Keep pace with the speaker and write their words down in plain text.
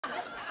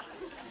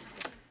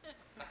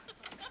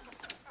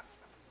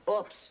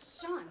Oops.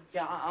 Sean.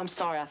 Yeah, I'm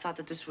sorry. I thought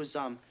that this was,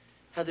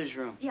 Heather's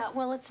room. Yeah,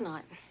 well, it's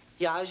not.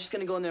 Yeah, I was just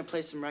gonna go in there and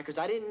play some records.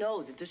 I didn't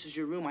know that this was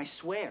your room, I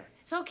swear.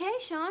 It's okay,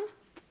 Sean.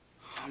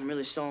 I'm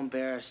really so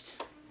embarrassed.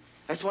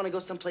 I just want to go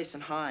someplace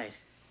and hide.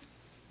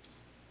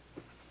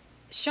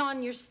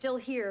 Sean, you're still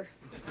here.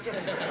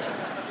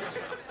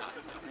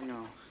 I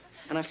know.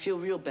 And I feel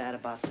real bad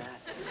about that.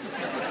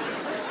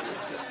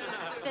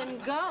 Then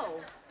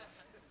go.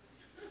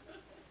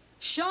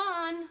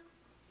 Sean!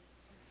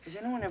 Has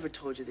anyone ever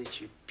told you that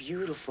you're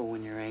beautiful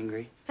when you're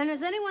angry? And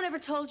has anyone ever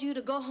told you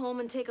to go home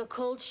and take a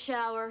cold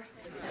shower?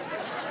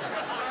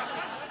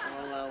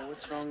 Well,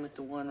 what's wrong with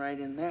the one right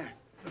in there?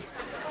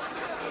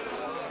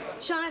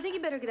 Sean, I think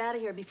you better get out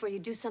of here before you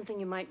do something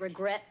you might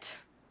regret.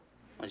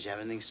 Did you have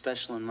anything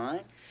special in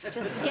mind?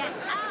 Just get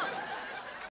out!